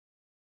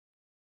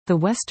The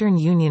Western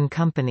Union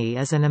Company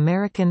is an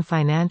American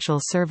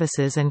financial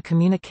services and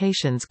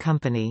communications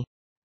company.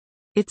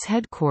 Its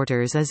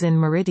headquarters is in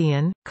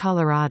Meridian,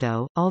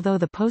 Colorado, although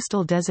the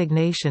postal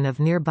designation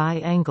of nearby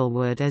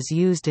Englewood is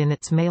used in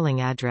its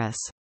mailing address.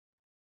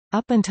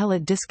 Up until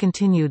it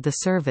discontinued the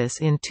service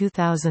in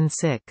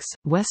 2006,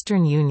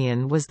 Western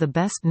Union was the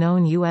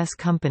best-known U.S.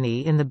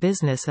 company in the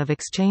business of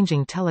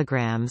exchanging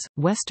telegrams.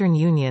 Western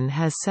Union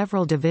has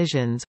several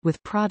divisions,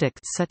 with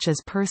products such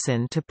as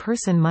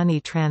person-to-person money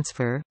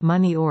transfer,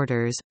 money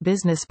orders,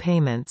 business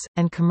payments,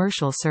 and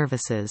commercial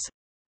services.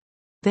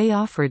 They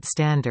offered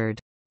standard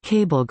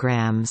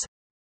cablegrams,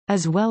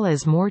 as well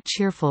as more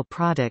cheerful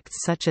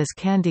products such as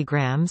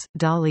candygrams,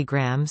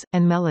 dollygrams,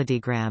 and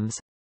melodygrams.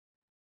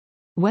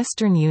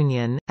 Western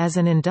Union, as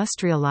an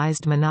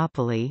industrialized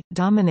monopoly,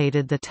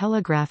 dominated the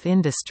telegraph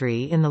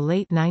industry in the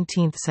late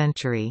 19th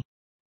century.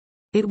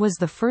 It was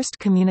the first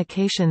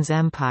communications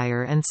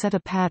empire and set a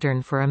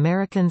pattern for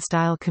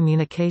American-style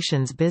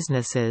communications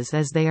businesses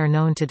as they are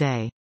known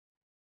today.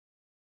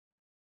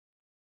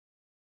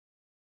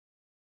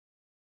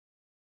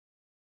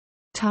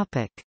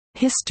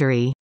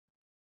 History.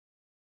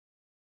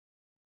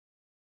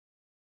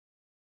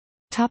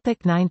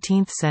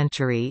 19th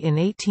century. In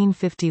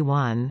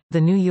 1851, the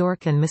New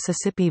York and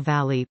Mississippi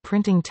Valley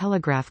Printing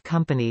Telegraph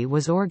Company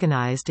was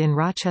organized in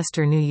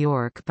Rochester, New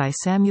York by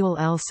Samuel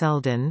L.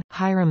 Selden,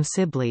 Hiram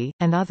Sibley,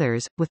 and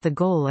others, with the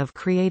goal of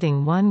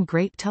creating one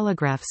great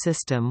telegraph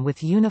system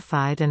with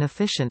unified and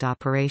efficient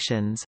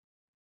operations.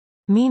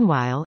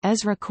 Meanwhile,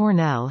 Ezra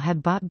Cornell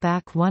had bought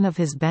back one of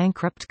his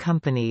bankrupt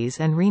companies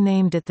and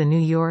renamed it the New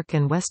York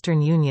and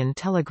Western Union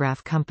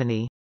Telegraph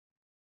Company.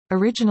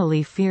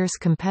 Originally fierce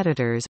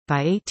competitors,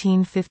 by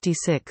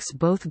 1856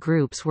 both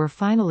groups were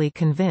finally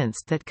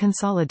convinced that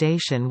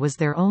consolidation was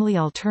their only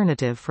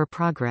alternative for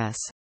progress.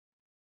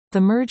 The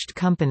merged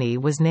company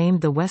was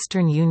named the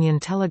Western Union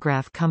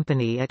Telegraph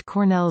Company at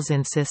Cornell's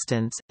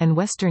insistence, and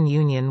Western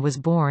Union was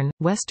born.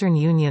 Western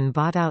Union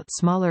bought out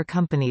smaller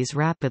companies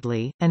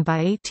rapidly, and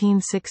by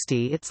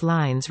 1860 its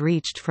lines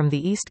reached from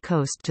the East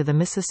Coast to the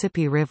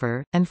Mississippi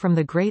River, and from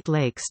the Great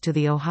Lakes to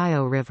the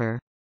Ohio River.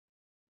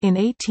 In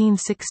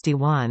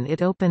 1861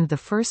 it opened the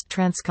first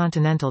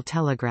transcontinental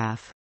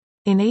telegraph.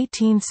 In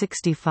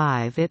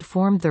 1865 it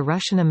formed the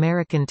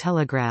Russian-American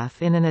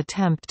Telegraph in an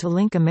attempt to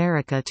link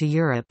America to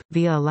Europe,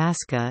 via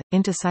Alaska,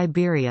 into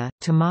Siberia,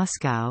 to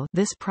Moscow.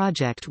 This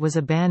project was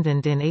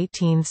abandoned in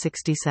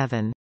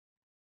 1867.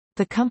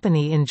 The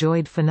company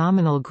enjoyed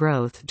phenomenal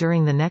growth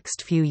during the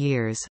next few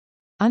years.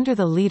 Under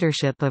the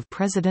leadership of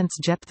Presidents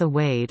Jephthah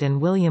Wade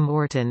and William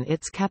Orton,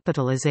 its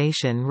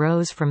capitalization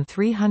rose from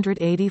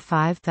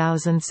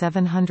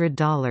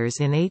 $385,700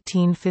 in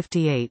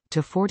 1858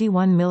 to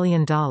 $41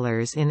 million in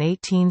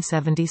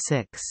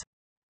 1876.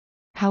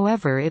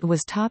 However, it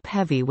was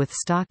top-heavy with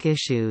stock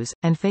issues,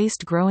 and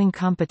faced growing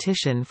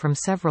competition from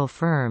several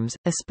firms,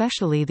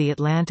 especially the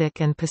Atlantic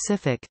and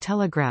Pacific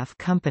Telegraph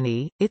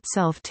Company,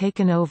 itself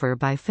taken over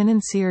by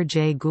financier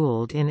Jay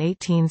Gould in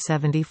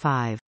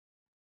 1875.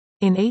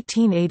 In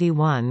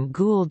 1881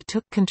 Gould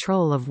took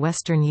control of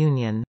Western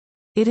Union.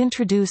 It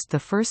introduced the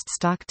first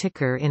stock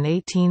ticker in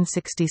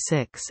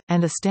 1866,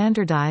 and a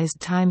standardized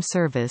time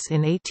service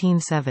in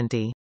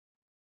 1870.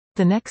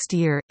 The next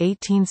year,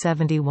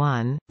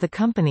 1871, the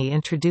company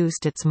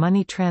introduced its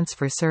money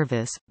transfer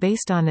service,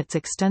 based on its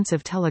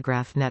extensive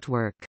telegraph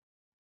network.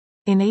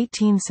 In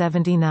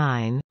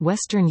 1879,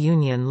 Western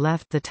Union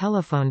left the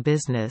telephone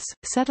business,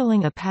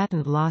 settling a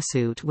patent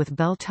lawsuit with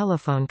Bell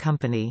Telephone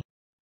Company.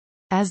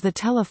 As the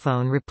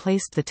telephone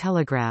replaced the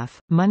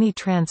telegraph, money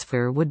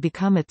transfer would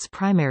become its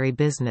primary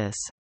business.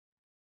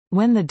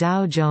 When the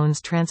Dow Jones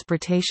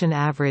Transportation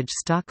Average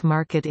Stock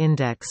Market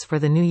Index for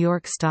the New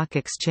York Stock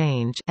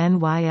Exchange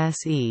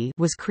 (NYSE)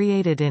 was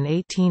created in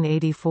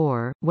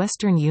 1884,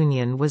 Western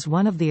Union was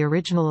one of the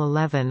original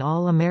 11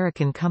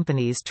 all-American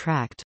companies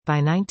tracked.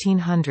 By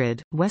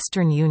 1900,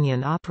 Western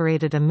Union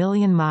operated 1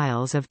 million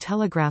miles of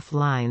telegraph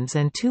lines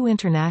and 2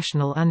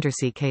 international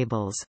undersea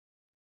cables.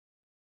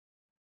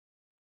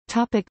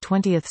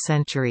 20th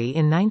century.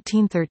 In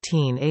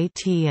 1913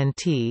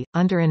 AT&T,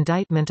 under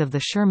indictment of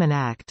the Sherman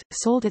Act,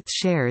 sold its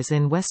shares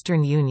in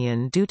Western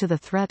Union due to the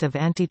threat of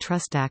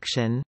antitrust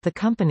action. The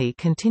company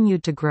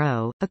continued to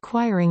grow,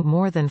 acquiring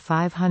more than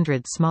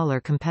 500 smaller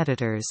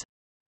competitors.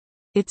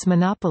 Its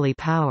monopoly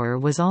power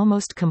was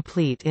almost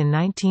complete in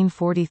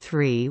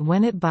 1943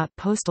 when it bought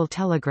Postal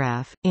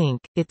Telegraph, Inc.,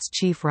 its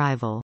chief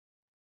rival.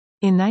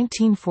 In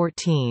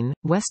 1914,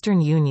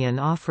 Western Union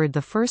offered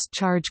the first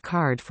charge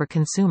card for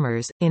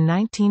consumers. In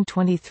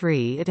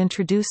 1923 it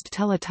introduced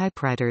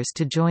teletypewriters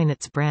to join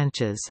its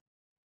branches.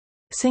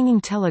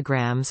 Singing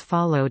telegrams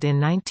followed in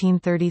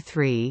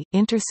 1933,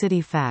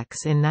 intercity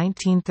fax in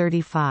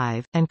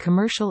 1935, and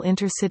commercial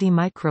intercity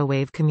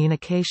microwave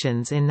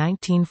communications in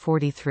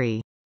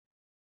 1943.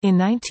 In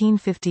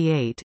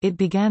 1958, it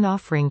began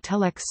offering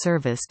telex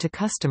service to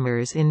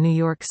customers in New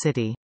York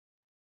City.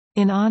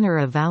 In honor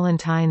of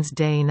Valentine's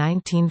Day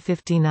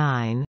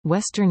 1959,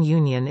 Western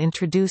Union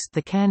introduced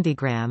the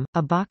Candygram,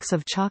 a box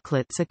of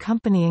chocolates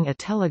accompanying a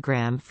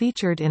telegram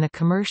featured in a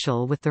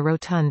commercial with the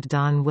rotund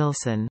Don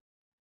Wilson.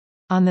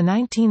 On the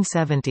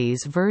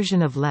 1970s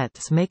version of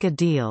Let's Make a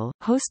Deal,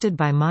 hosted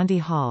by Monty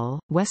Hall,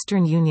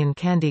 Western Union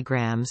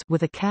candygrams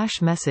with a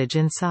cash message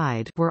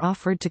inside were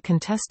offered to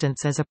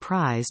contestants as a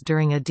prize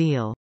during a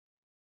deal.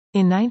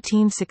 In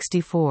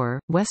 1964,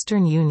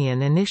 Western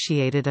Union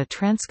initiated a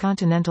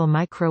transcontinental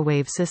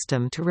microwave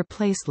system to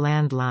replace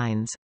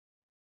landlines.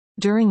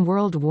 During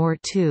World War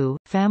II,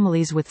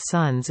 families with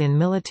sons in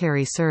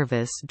military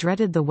service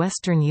dreaded the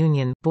Western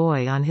Union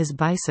boy on his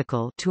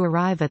bicycle to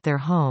arrive at their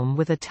home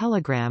with a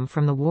telegram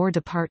from the War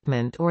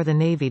Department or the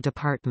Navy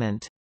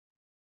Department.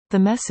 The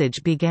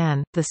message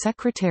began, "The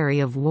Secretary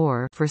of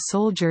War for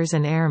Soldiers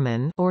and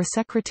Airmen," or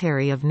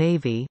 "Secretary of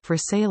Navy for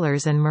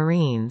Sailors and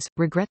Marines,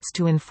 regrets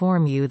to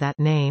inform you that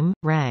name,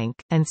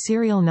 rank, and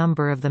serial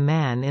number of the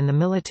man in the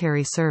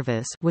military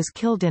service was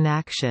killed in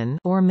action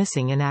or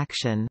missing in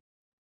action."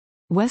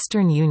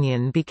 Western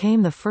Union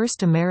became the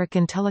first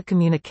American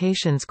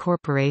telecommunications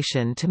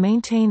corporation to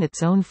maintain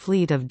its own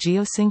fleet of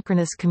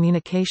geosynchronous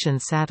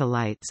communications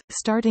satellites,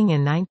 starting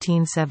in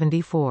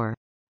 1974.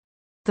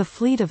 The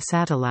fleet of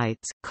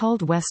satellites,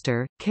 called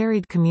Wester,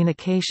 carried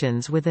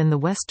communications within the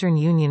Western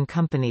Union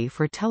Company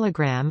for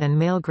telegram and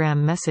mailgram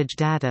message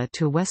data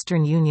to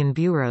Western Union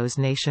bureaus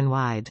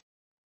nationwide.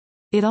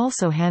 It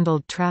also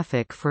handled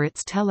traffic for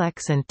its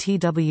Telex and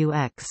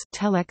TWX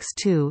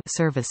Telex2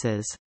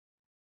 services.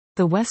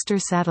 The Wester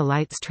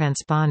satellites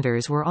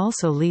transponders were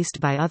also leased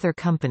by other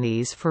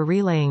companies for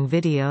relaying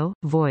video,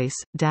 voice,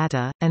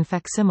 data, and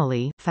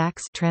facsimile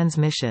fax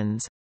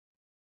transmissions.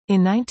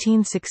 In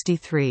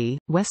 1963,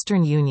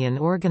 Western Union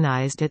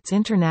organized its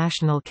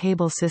international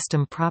cable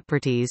system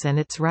properties and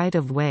its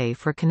right-of-way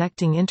for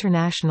connecting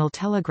international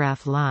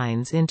telegraph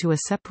lines into a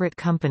separate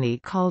company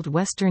called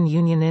Western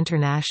Union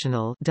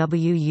International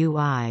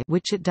 (WUI),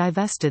 which it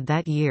divested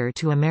that year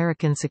to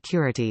American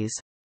Securities.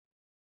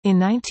 In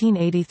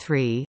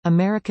 1983,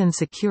 American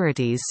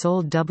Securities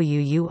sold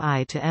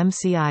WUI to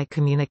MCI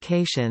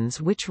Communications,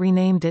 which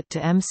renamed it to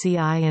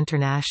MCI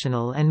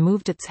International and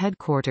moved its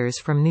headquarters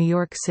from New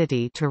York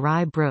City to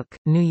Rye Brook,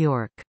 New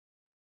York.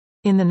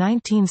 In the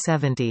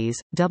 1970s,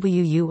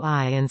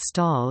 WUI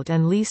installed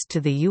and leased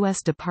to the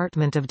U.S.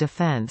 Department of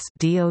Defense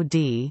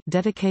 (DoD)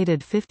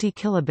 dedicated 50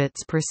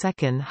 kilobits per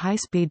second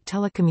high-speed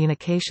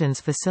telecommunications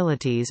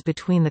facilities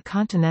between the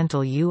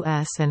continental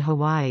U.S. and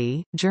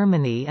Hawaii,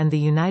 Germany and the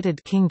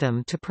United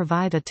Kingdom to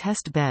provide a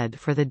test bed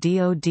for the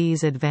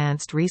DoD's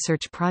Advanced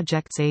Research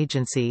Projects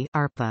Agency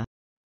 (ARPA).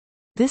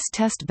 This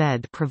test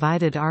bed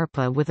provided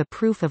ARPA with a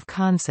proof of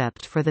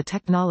concept for the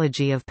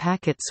technology of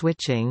packet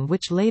switching,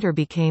 which later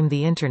became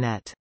the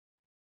Internet.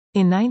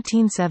 In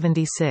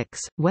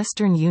 1976,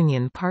 Western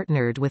Union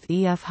partnered with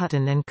E. F.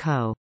 Hutton &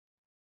 Co.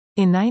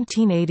 In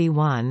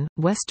 1981,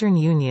 Western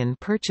Union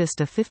purchased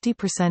a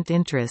 50%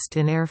 interest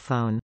in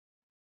Airphone.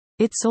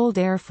 It sold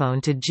Airphone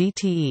to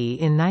GTE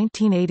in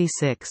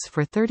 1986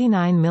 for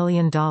 $39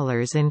 million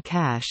in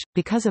cash.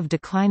 Because of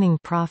declining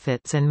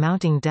profits and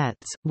mounting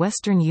debts,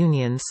 Western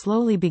Union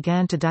slowly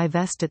began to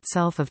divest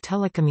itself of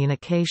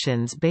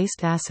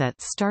telecommunications-based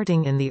assets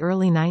starting in the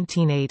early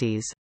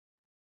 1980s.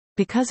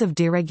 Because of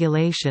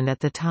deregulation at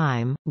the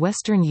time,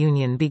 Western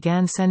Union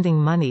began sending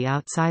money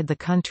outside the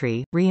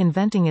country,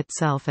 reinventing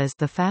itself as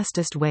the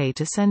fastest way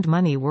to send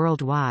money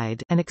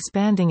worldwide and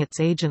expanding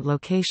its agent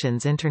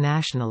locations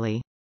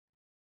internationally.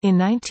 In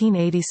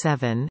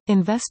 1987,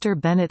 investor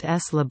Bennett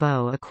S.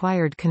 LeBeau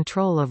acquired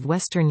control of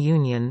Western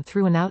Union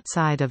through an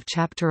outside of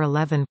Chapter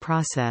 11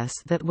 process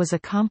that was a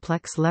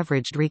complex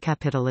leveraged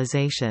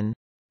recapitalization.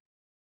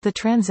 The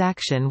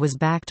transaction was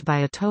backed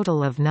by a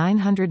total of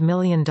 $900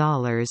 million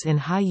in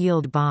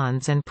high-yield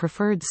bonds and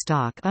preferred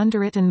stock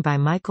underwritten by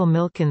Michael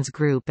Milken's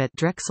group at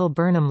Drexel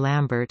Burnham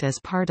Lambert as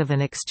part of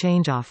an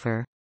exchange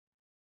offer.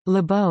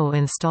 LeBeau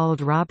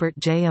installed Robert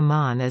J.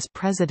 Amon as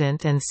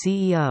president and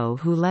CEO,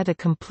 who led a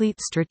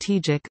complete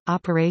strategic,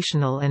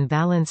 operational and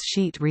balance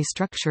sheet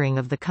restructuring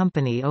of the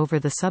company over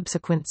the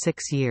subsequent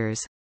 6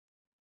 years.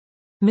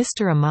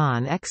 Mr.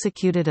 Amon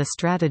executed a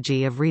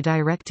strategy of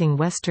redirecting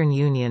Western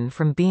Union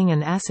from being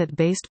an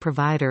asset-based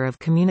provider of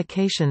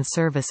communications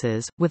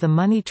services, with a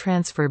money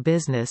transfer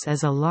business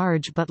as a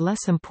large but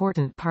less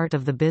important part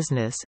of the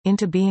business,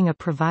 into being a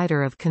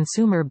provider of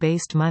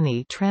consumer-based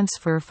money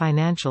transfer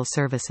financial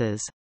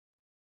services.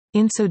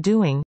 In so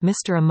doing,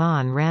 Mr.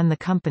 Amon ran the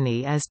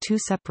company as two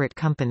separate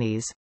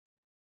companies.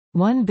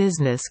 One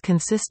business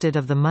consisted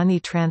of the money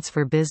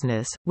transfer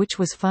business, which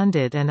was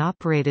funded and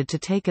operated to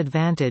take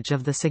advantage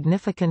of the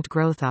significant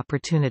growth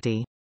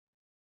opportunity.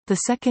 The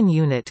second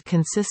unit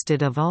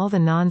consisted of all the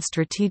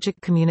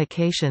non-strategic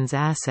communications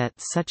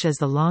assets such as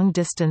the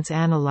long-distance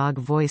analog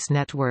voice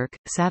network,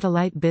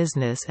 satellite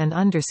business and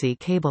undersea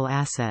cable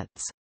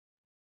assets.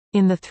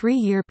 In the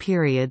three-year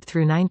period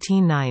through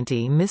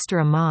 1990,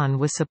 Mr. Ammann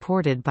was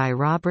supported by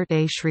Robert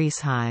A.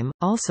 Schriesheim,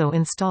 also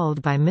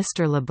installed by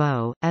Mr.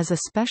 Lebeau, as a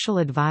special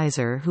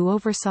advisor who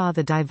oversaw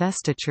the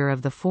divestiture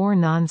of the four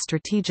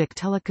non-strategic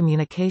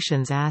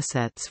telecommunications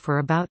assets for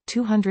about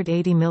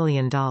 $280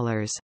 million.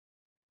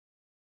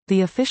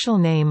 The official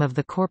name of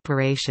the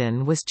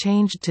corporation was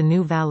changed to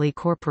New Valley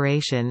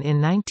Corporation in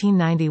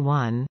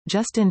 1991,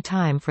 just in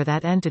time for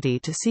that entity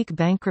to seek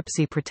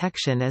bankruptcy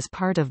protection as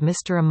part of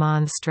Mr.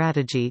 Ammann's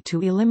strategy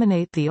to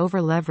eliminate the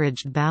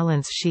over-leveraged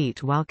balance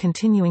sheet while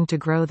continuing to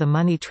grow the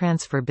money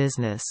transfer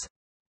business.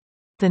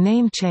 The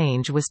name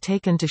change was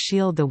taken to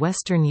shield the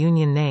Western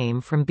Union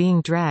name from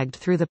being dragged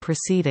through the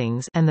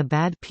proceedings and the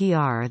bad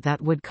PR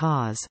that would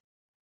cause.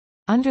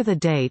 Under the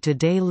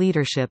day-to-day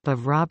leadership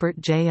of Robert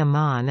J.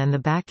 Ammann and the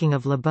backing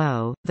of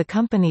Lebeau, the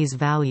company's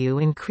value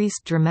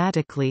increased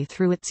dramatically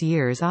through its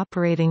years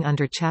operating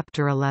under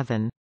Chapter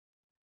 11.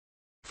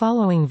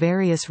 Following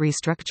various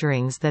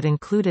restructurings that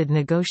included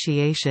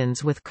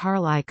negotiations with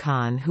Carl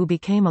Icahn, who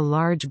became a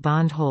large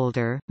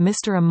bondholder,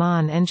 Mr.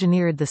 Ammann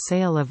engineered the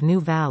sale of New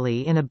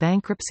Valley in a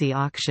bankruptcy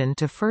auction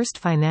to First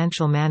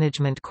Financial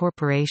Management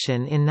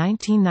Corporation in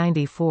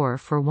 1994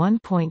 for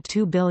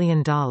 $1.2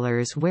 billion,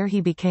 where he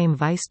became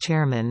vice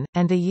chairman,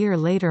 and a year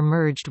later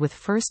merged with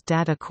First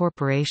Data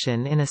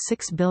Corporation in a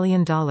 $6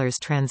 billion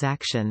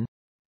transaction.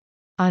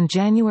 On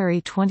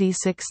January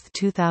 26,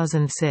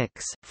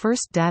 2006,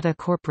 First Data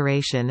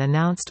Corporation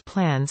announced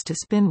plans to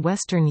spin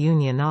Western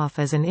Union off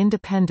as an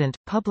independent,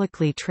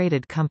 publicly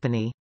traded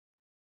company.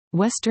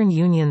 Western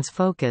Union's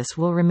focus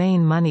will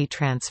remain money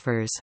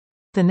transfers.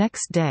 The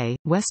next day,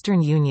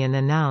 Western Union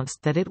announced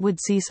that it would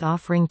cease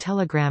offering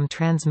telegram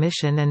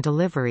transmission and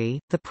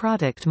delivery, the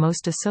product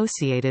most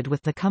associated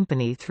with the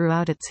company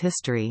throughout its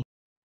history.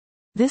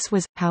 This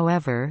was,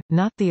 however,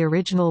 not the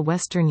original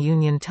Western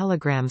Union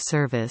telegram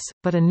service,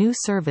 but a new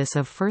service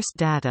of First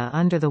Data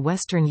under the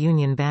Western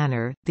Union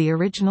banner. The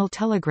original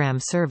telegram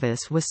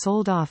service was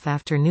sold off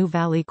after New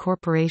Valley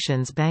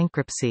Corporation's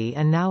bankruptcy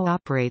and now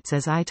operates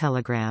as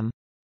iTelegram.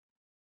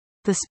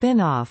 The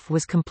spin-off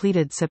was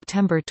completed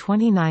September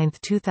 29,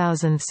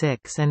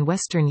 2006, and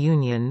Western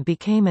Union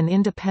became an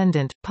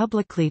independent,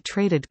 publicly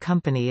traded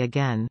company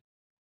again.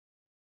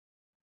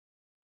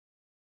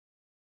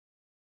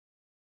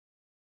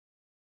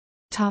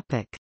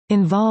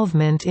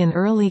 Involvement in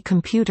early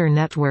computer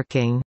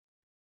networking.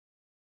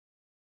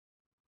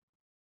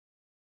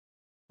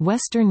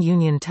 Western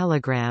Union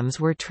telegrams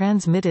were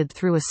transmitted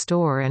through a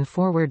store and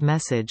forward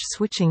message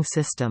switching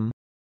system.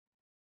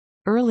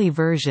 Early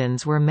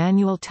versions were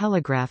manual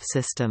telegraph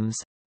systems.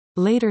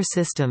 Later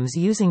systems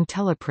using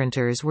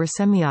teleprinters were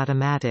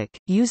semi-automatic,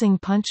 using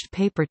punched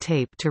paper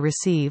tape to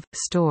receive,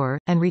 store,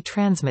 and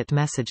retransmit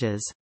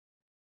messages.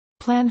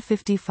 Plan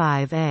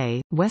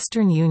 55A,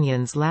 Western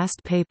Union's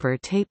last paper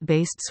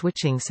tape-based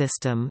switching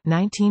system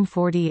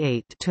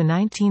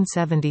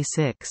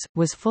 1948–1976,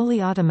 was fully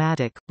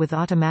automatic, with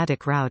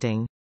automatic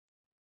routing.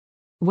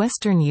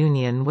 Western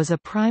Union was a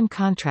prime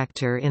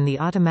contractor in the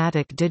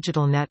Automatic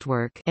Digital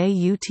Network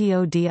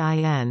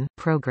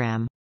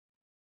program.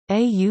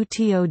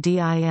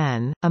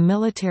 AUTODIN, a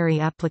military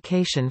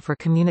application for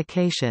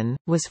communication,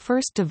 was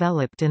first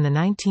developed in the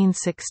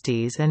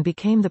 1960s and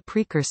became the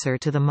precursor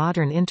to the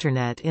modern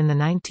Internet in the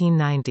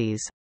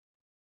 1990s.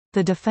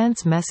 The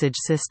Defense Message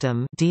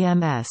System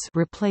 (DMS)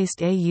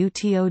 replaced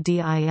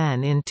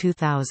AUTODIN in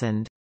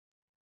 2000.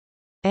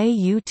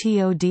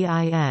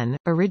 AUTODIN,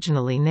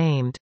 originally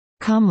named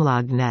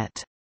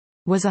Comlognet,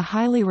 was a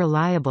highly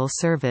reliable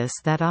service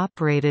that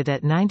operated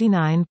at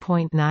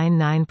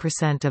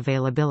 99.99%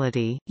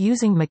 availability,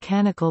 using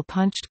mechanical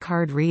punched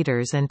card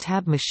readers and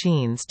tab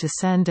machines to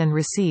send and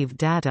receive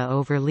data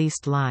over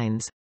leased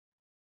lines.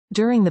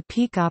 During the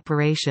peak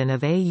operation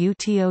of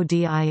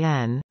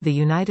AUTODIN, the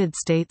United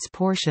States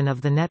portion of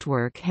the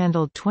network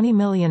handled 20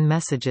 million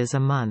messages a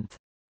month.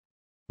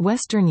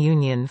 Western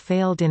Union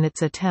failed in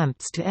its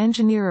attempts to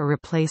engineer a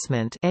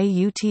replacement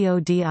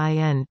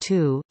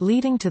AUTODIN-2,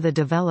 leading to the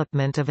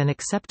development of an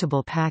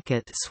acceptable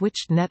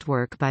packet-switched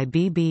network by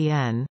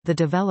BBN, the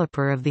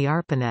developer of the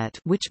ARPANET,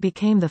 which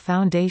became the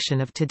foundation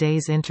of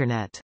today's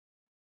Internet.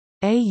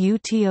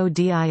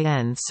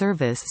 AUTODIN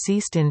service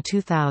ceased in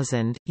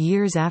 2000,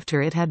 years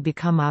after it had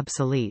become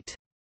obsolete.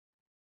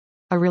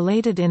 A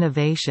related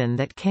innovation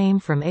that came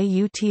from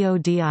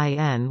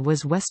AUTODIN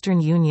was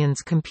Western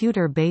Union's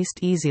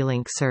computer-based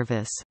EasyLink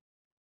service.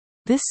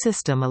 This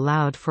system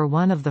allowed for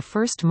one of the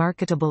first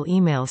marketable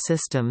email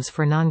systems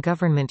for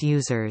non-government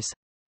users.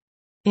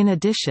 In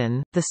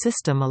addition, the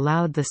system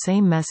allowed the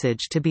same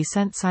message to be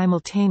sent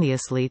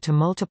simultaneously to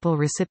multiple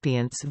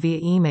recipients via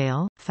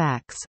email,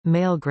 fax,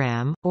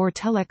 mailgram, or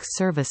telex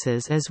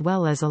services, as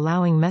well as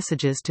allowing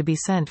messages to be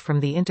sent from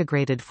the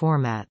integrated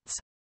formats.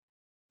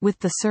 With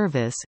the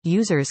service,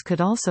 users could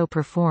also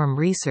perform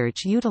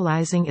research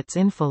utilizing its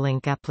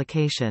Infolink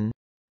application.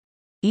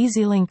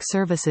 EasyLink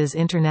Services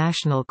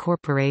International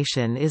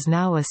Corporation is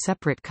now a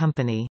separate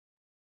company.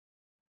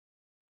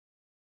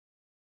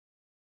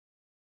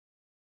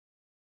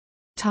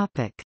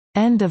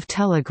 End of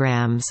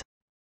telegrams.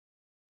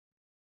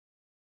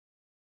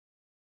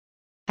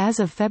 As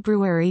of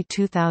February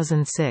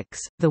 2006,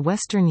 the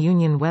Western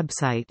Union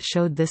website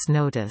showed this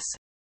notice.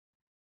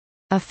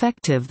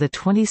 Effective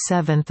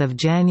 27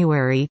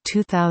 January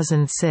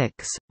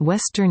 2006,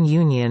 Western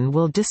Union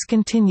will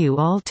discontinue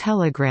all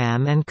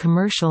telegram and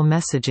commercial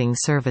messaging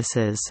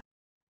services.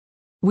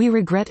 We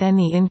regret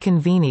any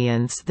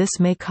inconvenience this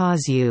may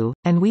cause you,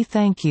 and we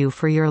thank you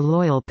for your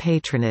loyal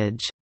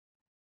patronage.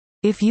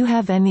 If you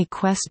have any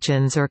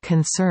questions or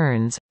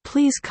concerns,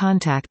 please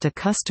contact a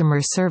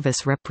customer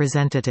service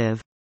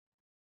representative.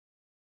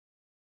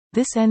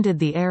 This ended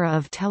the era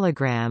of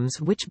telegrams,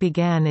 which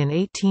began in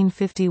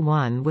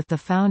 1851 with the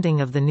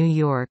founding of the New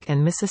York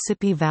and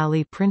Mississippi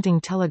Valley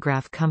Printing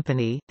Telegraph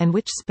Company, and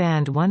which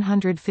spanned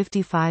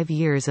 155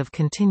 years of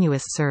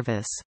continuous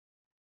service.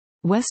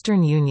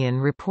 Western Union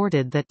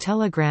reported that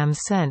telegrams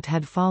sent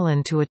had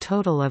fallen to a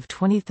total of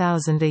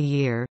 20,000 a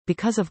year,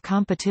 because of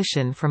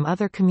competition from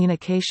other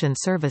communication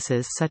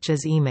services such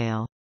as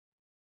email.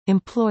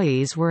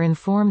 Employees were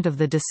informed of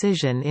the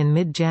decision in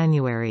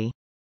mid-January.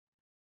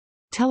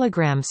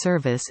 Telegram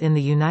service in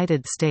the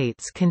United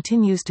States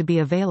continues to be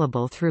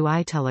available through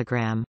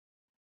iTelegram.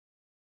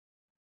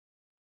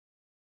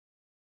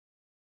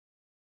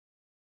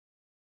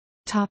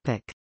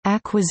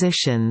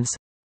 Acquisitions.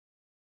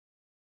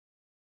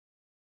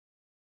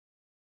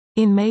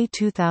 In May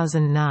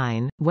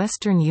 2009,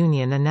 Western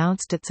Union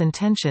announced its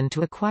intention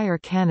to acquire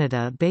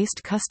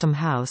Canada-based Custom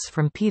House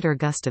from Peter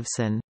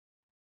Gustafson.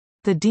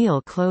 The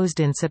deal closed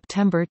in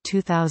September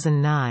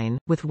 2009,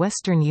 with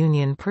Western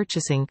Union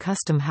purchasing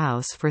Custom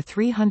House for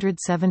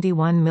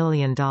 $371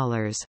 million.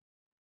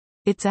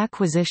 Its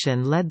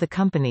acquisition led the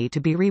company to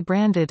be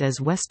rebranded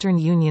as Western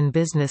Union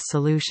Business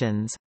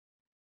Solutions.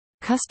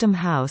 Custom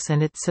House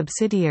and its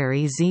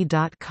subsidiary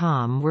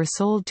Z.com were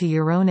sold to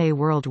Eurone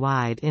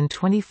Worldwide in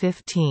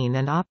 2015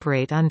 and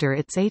operate under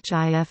its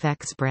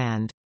HIFX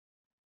brand.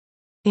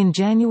 In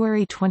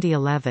January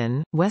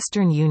 2011,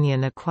 Western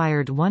Union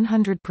acquired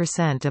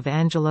 100% of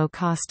Angelo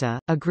Costa,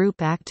 a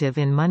group active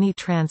in money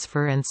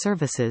transfer and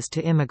services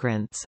to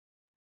immigrants.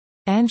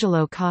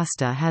 Angelo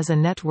Costa has a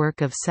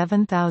network of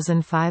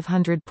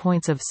 7,500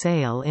 points of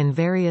sale in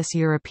various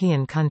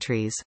European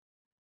countries.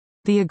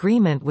 The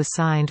agreement was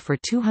signed for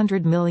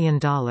 $200 million.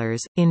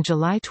 In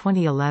July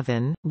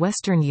 2011,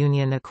 Western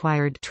Union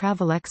acquired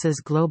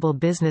Travelex's Global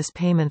Business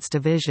Payments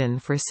division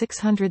for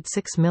 £606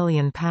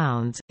 million.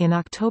 In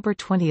October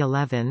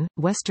 2011,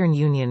 Western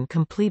Union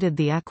completed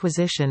the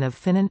acquisition of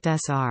Finant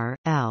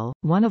S.R.L.,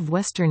 one of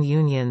Western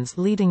Union's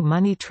leading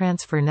money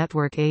transfer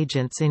network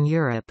agents in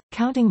Europe,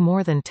 counting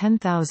more than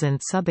 10,000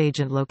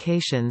 sub-agent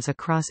locations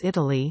across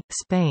Italy,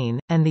 Spain,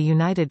 and the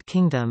United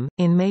Kingdom.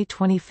 In May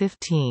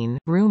 2015,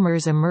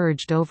 rumors emerged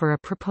over a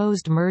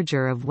proposed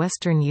merger of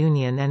Western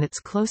Union and its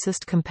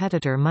closest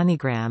competitor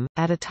MoneyGram,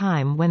 at a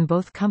time when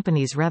both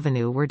companies'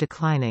 revenue were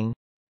declining.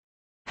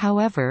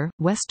 However,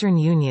 Western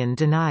Union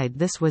denied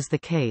this was the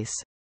case.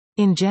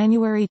 In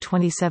January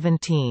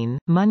 2017,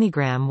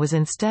 MoneyGram was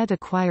instead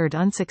acquired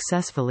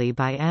unsuccessfully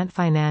by Ant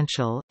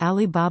Financial,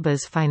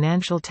 Alibaba's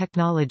financial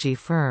technology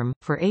firm,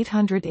 for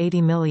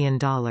 $880 million.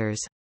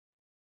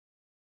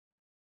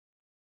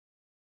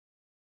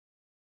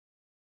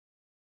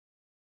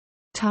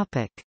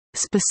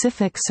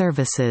 Specific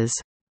services.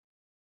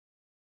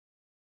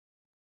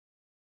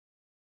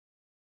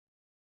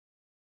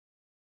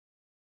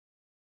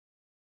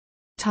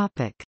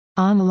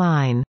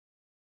 Online.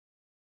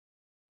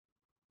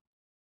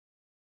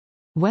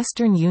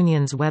 Western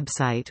Union's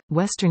website,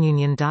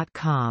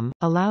 westernunion.com,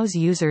 allows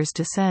users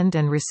to send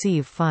and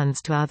receive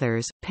funds to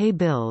others, pay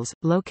bills,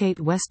 locate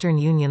Western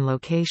Union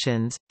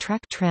locations,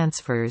 track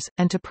transfers,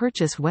 and to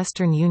purchase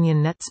Western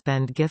Union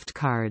NetSpend gift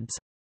cards.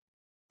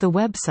 The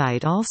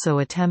website also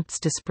attempts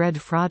to spread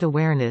fraud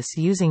awareness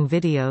using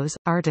videos,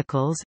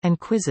 articles, and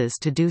quizzes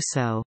to do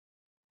so.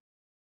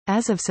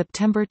 As of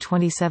September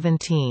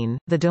 2017,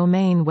 the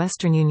domain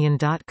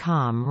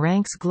westernunion.com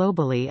ranks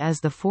globally as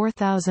the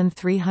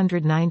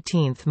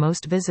 4,319th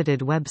most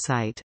visited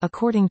website,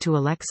 according to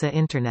Alexa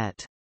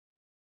Internet.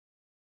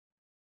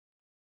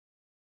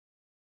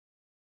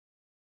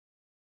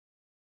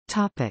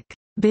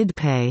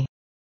 BidPay.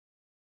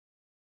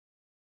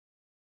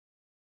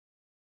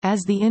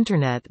 As the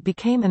Internet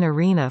became an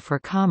arena for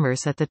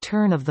commerce at the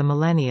turn of the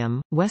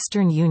millennium,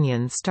 Western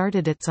Union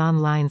started its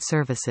online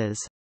services.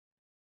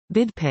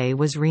 BidPay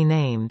was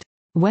renamed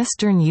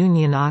Western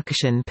Union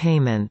Auction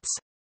Payments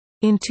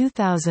in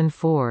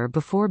 2004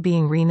 before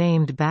being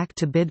renamed back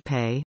to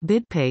BidPay.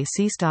 BidPay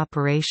ceased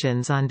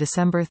operations on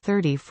December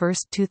 31,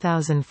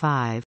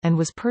 2005, and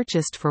was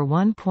purchased for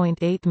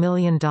 $1.8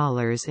 million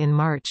in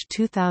March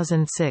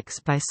 2006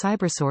 by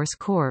CyberSource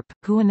Corp.,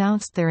 who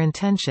announced their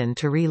intention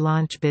to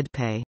relaunch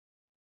BidPay.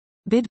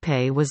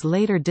 BidPay was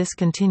later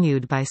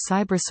discontinued by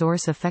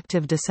CyberSource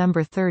effective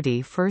December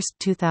 31,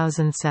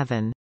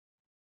 2007.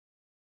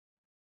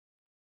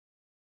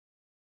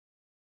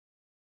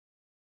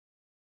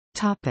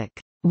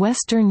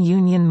 Western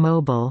Union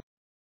Mobile.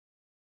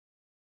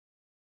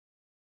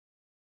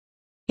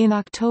 In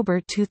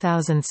October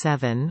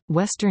 2007,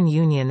 Western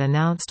Union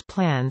announced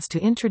plans to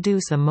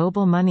introduce a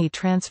mobile money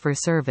transfer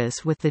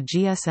service with the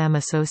GSM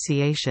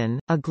Association,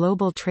 a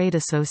global trade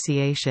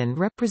association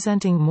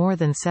representing more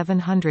than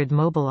 700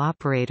 mobile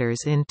operators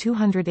in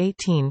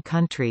 218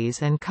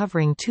 countries and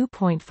covering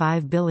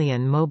 2.5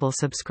 billion mobile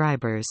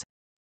subscribers.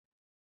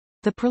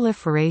 The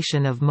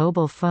proliferation of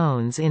mobile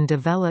phones in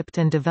developed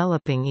and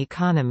developing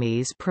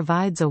economies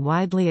provides a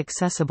widely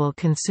accessible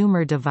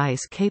consumer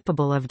device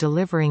capable of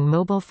delivering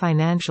mobile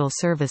financial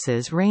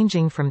services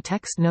ranging from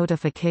text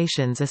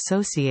notifications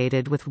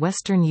associated with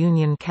Western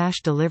Union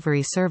cash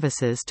delivery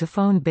services to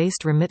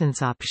phone-based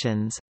remittance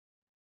options.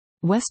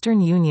 Western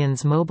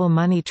Union's mobile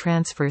money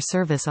transfer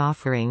service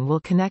offering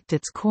will connect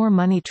its core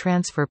money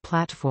transfer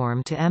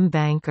platform to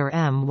M-Bank or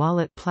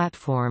M-Wallet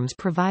platforms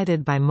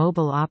provided by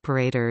mobile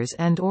operators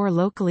and/or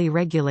locally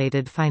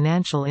regulated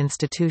financial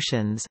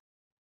institutions.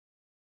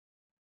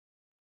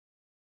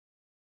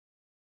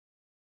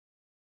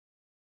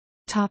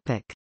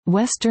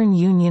 Western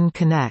Union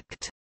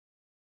Connect.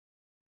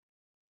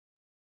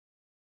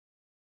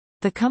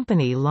 The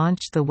company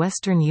launched the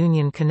Western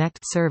Union Connect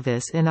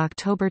service in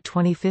October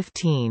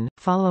 2015,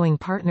 following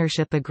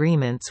partnership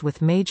agreements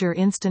with major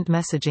instant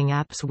messaging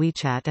apps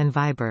WeChat and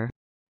Viber.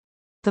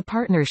 The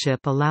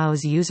partnership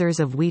allows users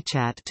of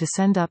WeChat to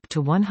send up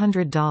to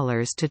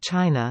 $100 to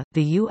China,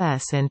 the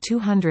US and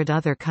 200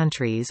 other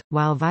countries,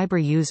 while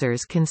Viber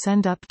users can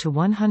send up to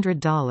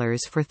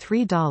 $100 for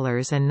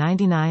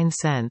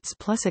 $3.99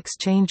 plus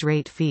exchange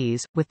rate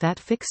fees, with that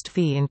fixed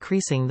fee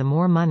increasing the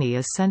more money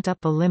is sent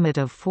up a limit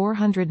of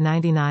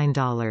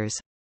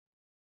 $499.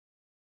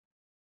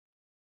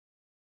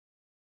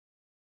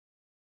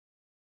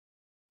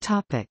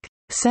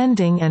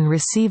 Sending and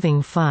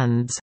receiving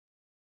funds.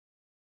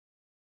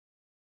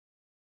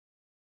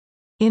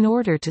 In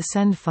order to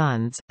send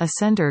funds, a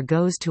sender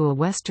goes to a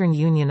Western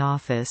Union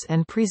office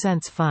and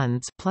presents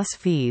funds plus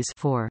fees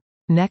for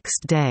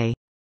next day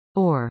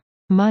or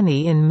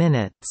money in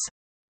minutes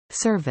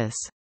service.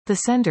 The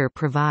sender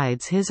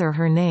provides his or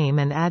her name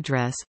and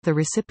address, the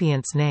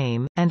recipient's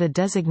name, and a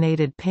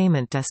designated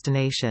payment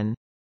destination.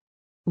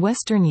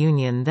 Western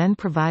Union then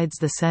provides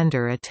the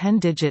sender a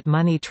 10-digit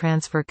money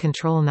transfer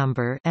control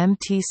number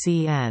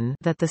 (MTCN)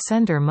 that the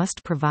sender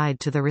must provide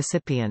to the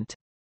recipient.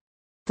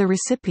 The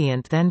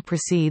recipient then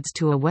proceeds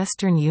to a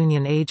Western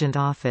Union agent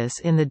office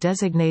in the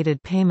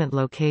designated payment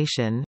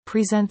location,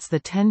 presents the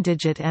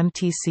 10-digit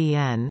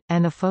MTCN,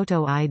 and a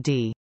photo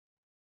ID.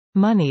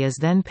 Money is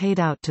then paid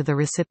out to the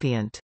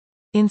recipient.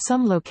 In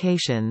some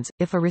locations,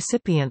 if a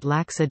recipient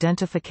lacks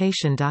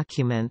identification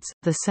documents,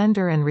 the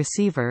sender and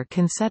receiver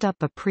can set up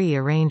a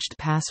pre-arranged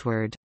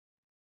password.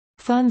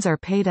 Funds are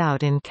paid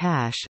out in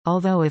cash,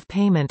 although if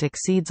payment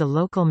exceeds a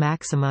local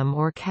maximum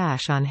or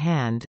cash on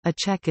hand, a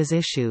check is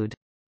issued.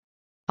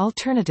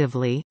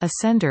 Alternatively, a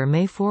sender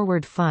may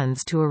forward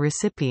funds to a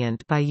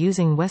recipient by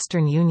using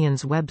Western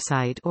Union's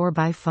website or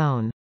by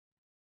phone.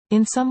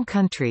 In some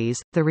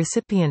countries, the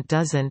recipient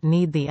doesn't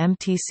need the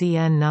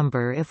MTCN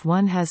number if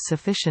one has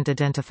sufficient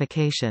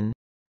identification.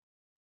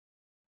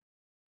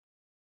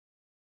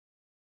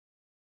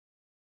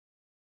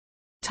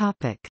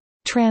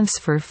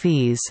 Transfer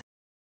fees.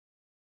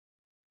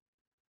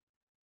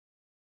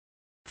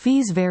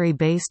 Fees vary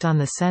based on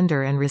the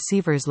sender and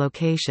receiver's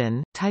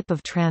location, type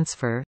of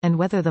transfer, and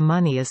whether the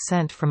money is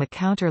sent from a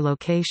counter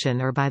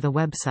location or by the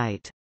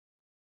website.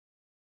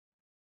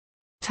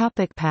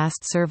 Past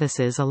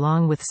services.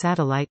 Along with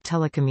satellite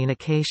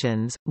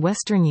telecommunications,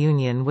 Western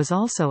Union was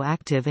also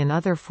active in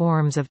other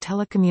forms of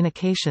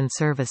telecommunication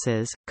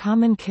services,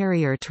 common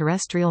carrier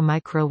terrestrial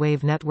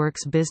microwave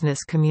networks,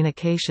 business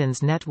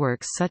communications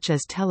networks such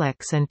as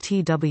Telex and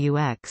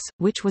TWX,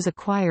 which was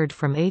acquired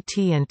from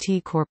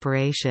AT&T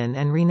Corporation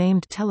and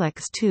renamed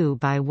Telex 2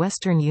 by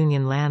Western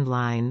Union,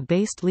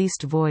 landline-based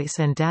leased voice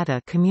and data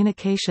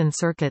communication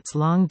circuits,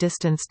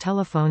 long-distance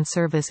telephone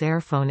service,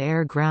 airphone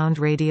air-ground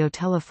radio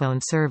telephone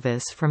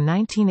service from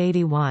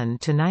 1981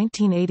 to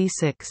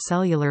 1986,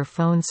 cellular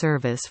phone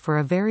service for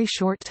a very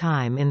short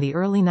time in the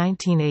early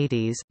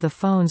 1980s. The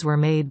phones were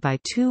made by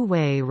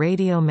two-way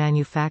radio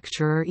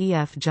manufacturer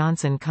E.F.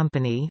 Johnson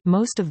Company.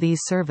 Most of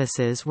these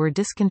services were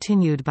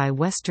discontinued by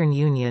Western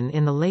Union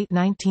in the late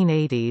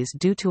 1980s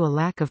due to a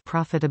lack of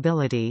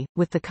profitability,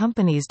 with the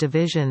company's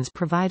divisions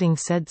providing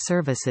said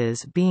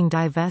services being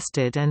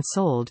divested and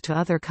sold to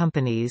other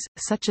companies,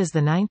 such as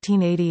the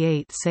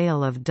 1988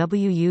 sale of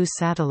WU's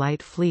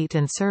satellite fleet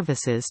and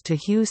services to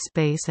Hughes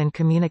Space and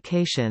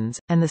Communications,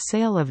 and the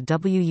sale of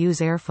WU's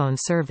airphone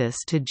service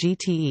to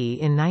GTE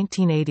in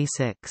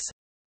 1986.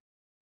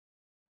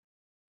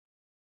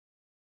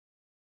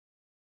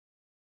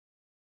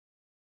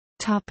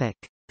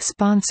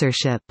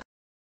 Sponsorship.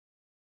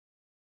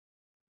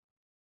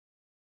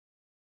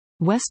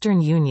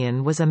 Western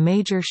Union was a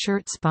major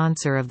shirt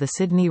sponsor of the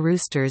Sydney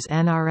Roosters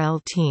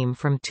NRL team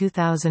from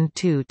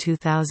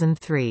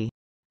 2002–2003.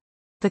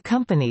 The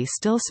company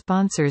still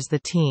sponsors the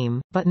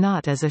team, but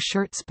not as a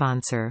shirt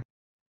sponsor.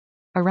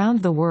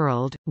 Around the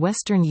world,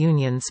 Western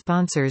Union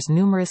sponsors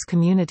numerous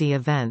community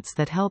events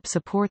that help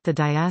support the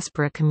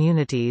diaspora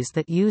communities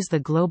that use the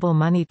global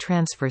money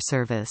transfer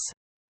service.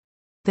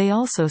 They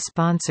also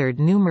sponsored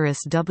numerous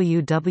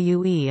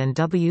WWE and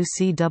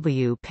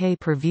WCW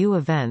pay-per-view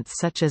events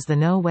such as the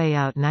No Way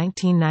Out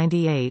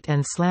 1998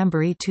 and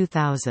Slamboree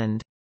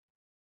 2000.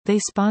 They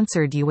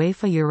sponsored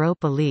UEFA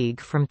Europa League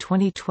from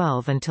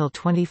 2012 until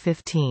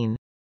 2015.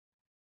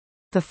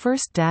 The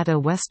First Data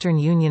Western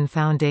Union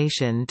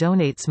Foundation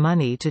donates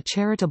money to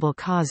charitable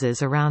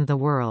causes around the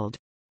world.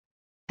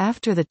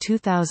 After the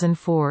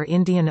 2004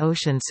 Indian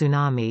Ocean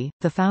tsunami,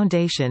 the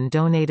foundation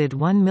donated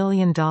 $1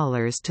 million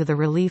to the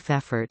relief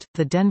effort.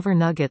 The Denver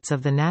Nuggets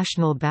of the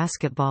National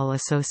Basketball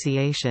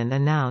Association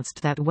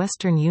announced that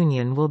Western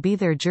Union will be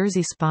their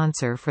jersey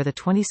sponsor for the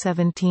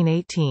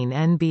 2017-18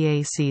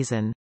 NBA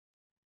season.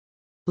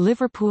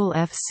 Liverpool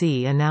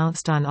FC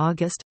announced on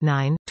August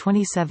 9,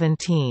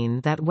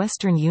 2017 that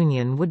Western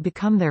Union would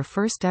become their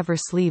first-ever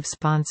sleeve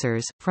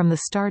sponsors, from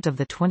the start of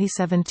the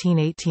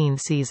 2017-18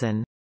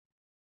 season.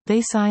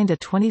 They signed a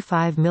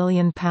 £25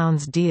 million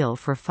deal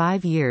for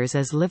 5 years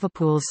as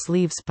Liverpool's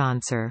sleeve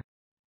sponsor.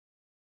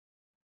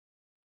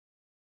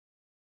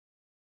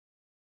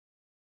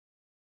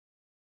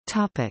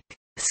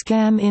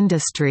 Scam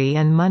industry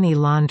and money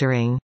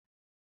laundering.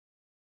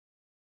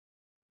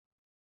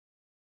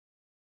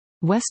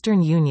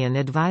 Western Union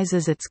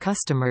advises its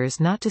customers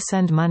not to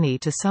send money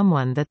to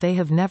someone that they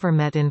have never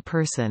met in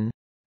person.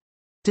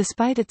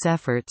 Despite its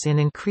efforts in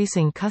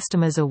increasing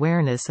customers'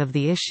 awareness of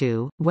the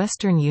issue,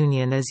 Western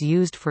Union is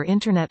used for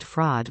Internet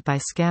fraud by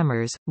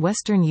scammers.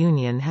 Western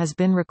Union has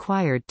been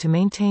required to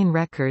maintain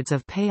records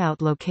of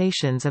payout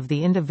locations of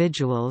the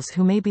individuals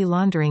who may be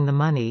laundering the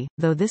money,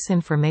 though this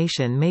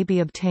information may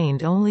be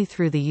obtained only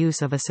through the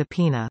use of a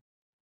subpoena.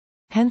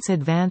 Hence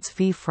advance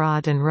fee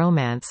fraud and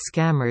romance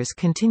scammers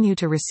continue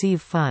to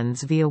receive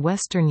funds via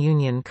Western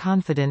Union,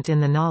 confident in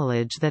the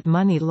knowledge that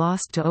money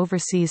lost to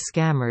overseas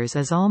scammers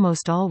is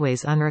almost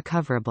always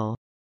unrecoverable.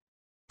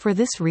 For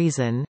this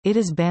reason, it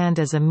is banned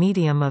as a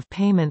medium of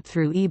payment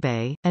through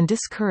eBay, and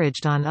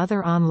discouraged on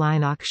other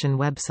online auction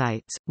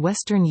websites.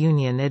 Western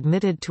Union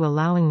admitted to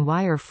allowing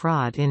wire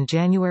fraud in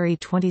January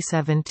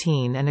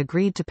 2017 and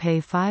agreed to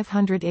pay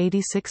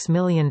 $586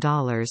 million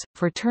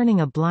for turning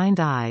a blind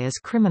eye as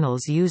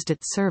criminals used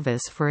its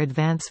service for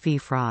advance fee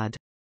fraud.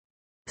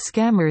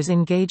 Scammers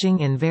engaging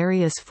in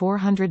various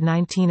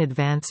 419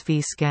 advance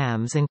fee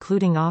scams,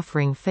 including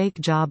offering fake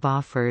job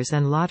offers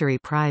and lottery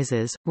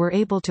prizes, were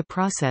able to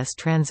process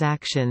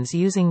transactions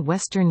using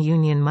Western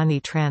Union money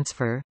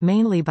transfer,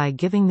 mainly by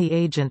giving the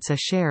agents a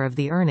share of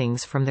the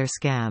earnings from their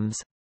scams.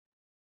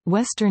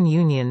 Western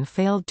Union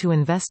failed to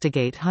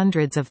investigate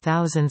hundreds of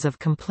thousands of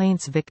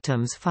complaints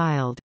victims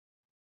filed.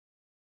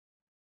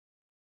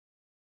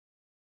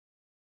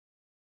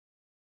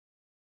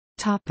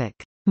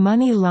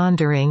 Money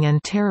laundering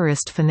and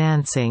terrorist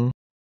financing.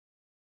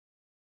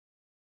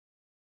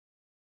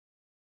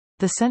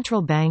 The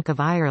Central Bank of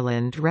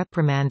Ireland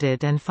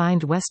reprimanded and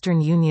fined Western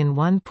Union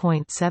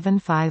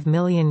 €1.75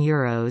 million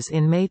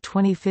in May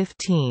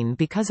 2015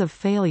 because of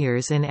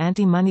failures in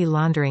anti-money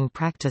laundering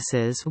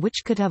practices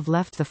which could have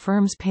left the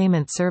firm's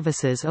payment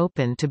services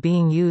open to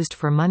being used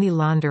for money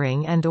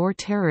laundering and/or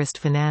terrorist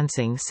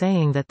financing,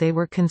 saying that they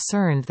were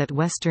concerned that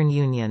Western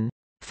Union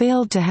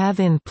failed to have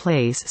in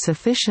place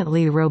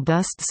sufficiently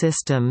robust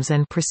systems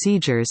and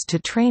procedures to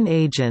train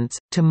agents,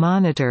 to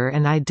monitor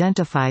and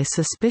identify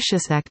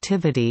suspicious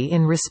activity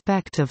in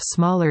respect of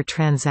smaller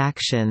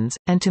transactions,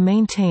 and to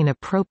maintain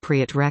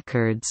appropriate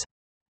records.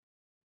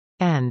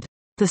 And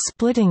the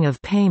splitting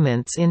of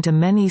payments into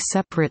many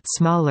separate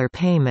smaller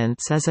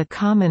payments is a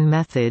common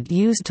method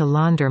used to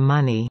launder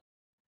money.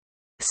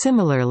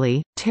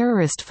 Similarly,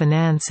 terrorist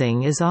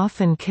financing is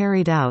often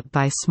carried out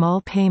by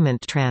small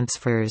payment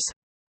transfers.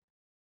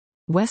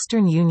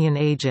 Western Union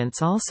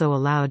agents also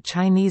allowed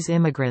Chinese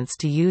immigrants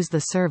to use the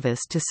service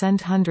to send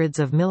hundreds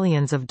of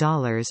millions of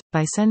dollars,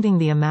 by sending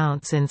the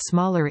amounts in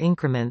smaller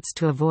increments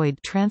to avoid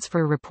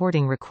transfer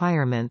reporting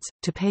requirements,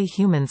 to pay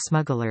human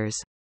smugglers.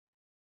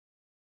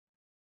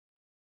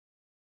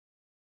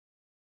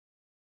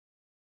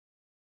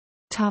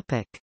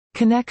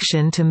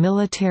 Connection to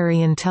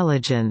military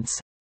intelligence.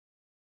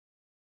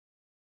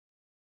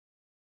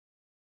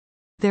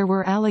 There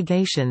were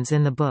allegations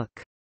in the book,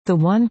 The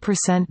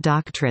 1%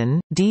 Doctrine,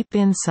 deep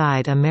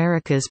inside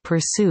America's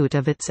pursuit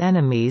of its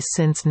enemies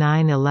since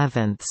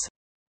 9/11,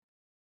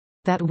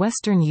 that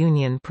Western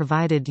Union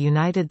provided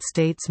United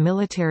States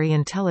military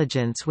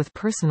intelligence with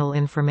personal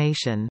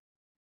information.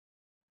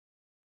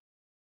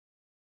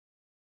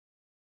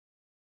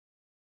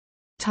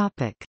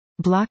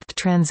 Blocked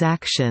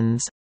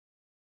transactions.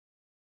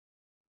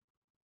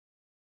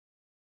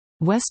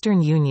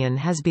 Western Union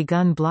has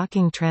begun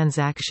blocking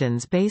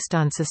transactions based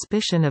on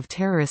suspicion of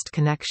terrorist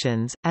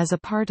connections, as a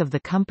part of the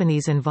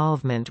company's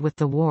involvement with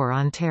the War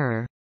on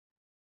Terror.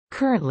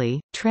 Currently,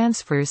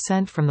 transfers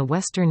sent from the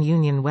Western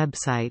Union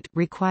website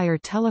require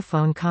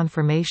telephone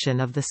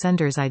confirmation of the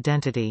sender's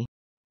identity.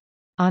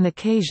 On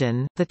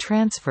occasion, the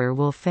transfer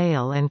will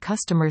fail and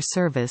customer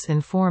service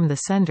inform the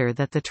sender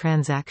that the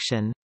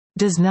transaction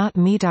does not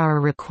meet our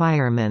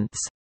requirements.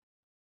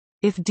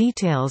 If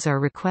details are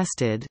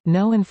requested,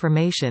 no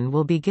information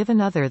will be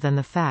given other than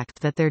the fact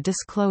that their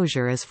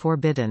disclosure is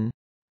forbidden.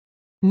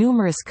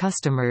 Numerous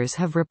customers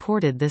have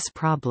reported this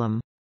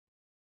problem.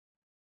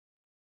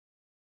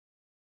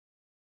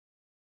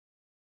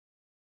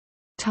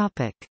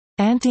 Topic: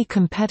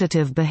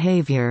 Anti-competitive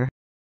behavior.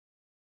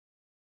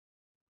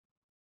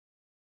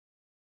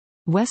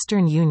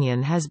 Western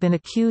Union has been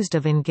accused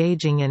of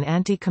engaging in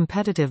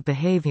anti-competitive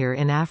behavior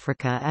in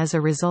Africa as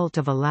a result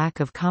of a lack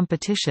of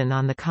competition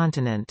on the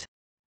continent.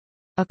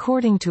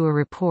 According to a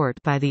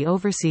report by the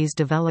Overseas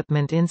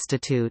Development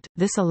Institute,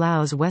 this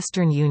allows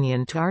Western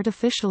Union to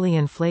artificially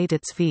inflate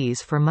its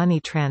fees for money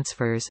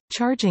transfers,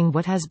 charging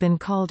what has been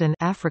called an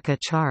Africa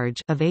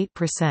charge of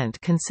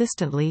 8%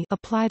 consistently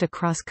applied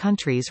across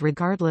countries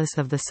regardless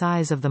of the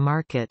size of the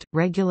market,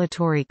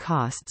 regulatory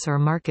costs or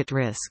market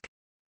risk.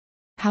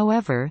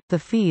 However, the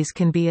fees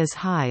can be as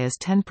high as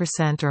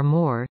 10% or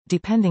more,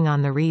 depending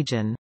on the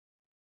region.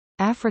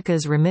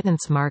 Africa's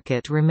remittance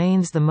market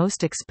remains the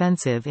most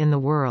expensive in the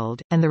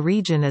world, and the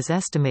region is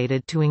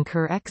estimated to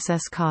incur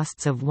excess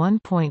costs of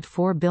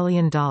 $1.4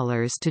 billion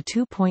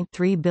to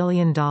 $2.3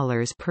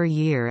 billion per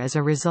year as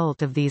a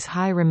result of these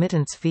high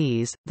remittance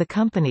fees. The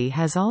company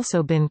has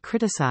also been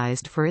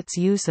criticized for its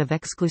use of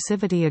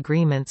exclusivity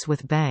agreements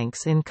with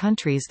banks in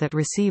countries that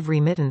receive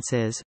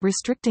remittances,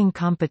 restricting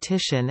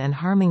competition and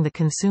harming the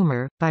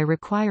consumer, by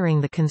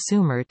requiring the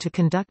consumer to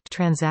conduct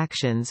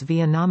transactions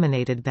via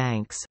nominated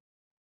banks.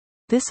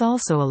 This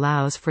also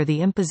allows for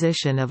the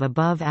imposition of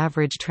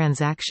above-average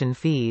transaction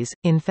fees.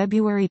 In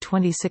February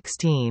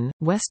 2016,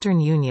 Western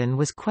Union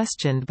was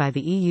questioned by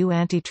the EU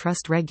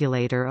antitrust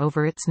regulator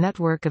over its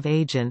network of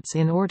agents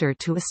in order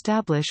to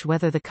establish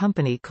whether the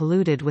company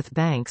colluded with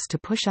banks to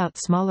push out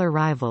smaller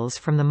rivals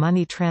from the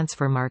money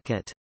transfer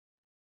market.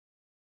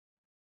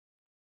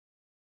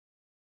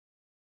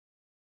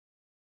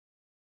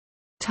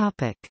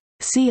 Topic: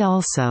 See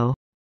also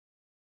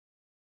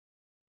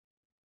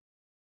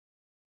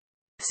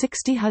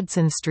 60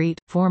 Hudson Street,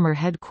 former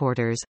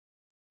headquarters.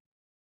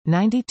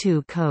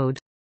 92 Code.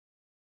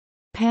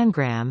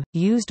 Pangram,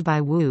 used by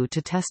Wu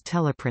to test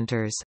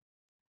teleprinters.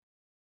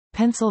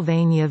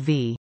 Pennsylvania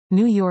v.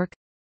 New York.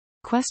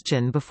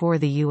 Question before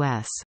the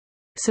U.S.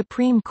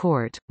 Supreme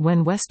Court,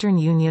 when Western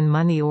Union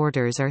money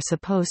orders are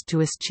supposed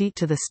to escheat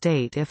to the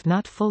state if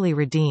not fully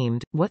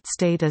redeemed, what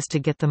state is to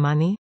get the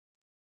money?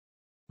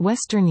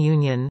 Western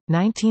Union,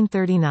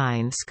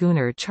 1939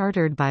 schooner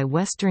chartered by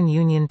Western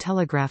Union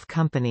Telegraph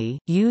Company,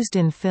 used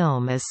in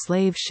film as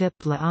slave ship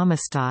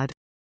L'Amistad.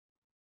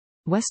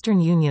 Western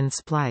Union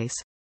Splice.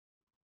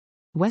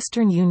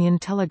 Western Union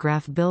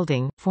Telegraph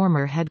Building,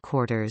 former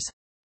headquarters.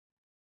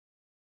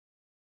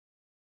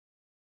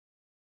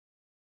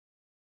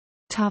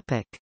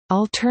 Topic: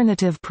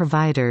 Alternative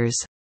providers.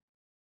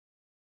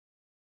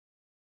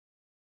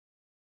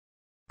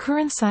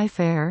 Currency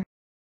Fair,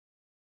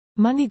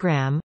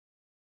 MoneyGram,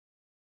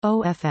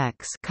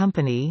 OFX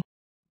Company,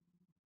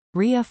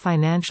 RIA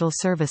Financial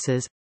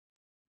Services,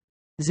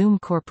 Zoom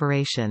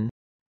Corporation.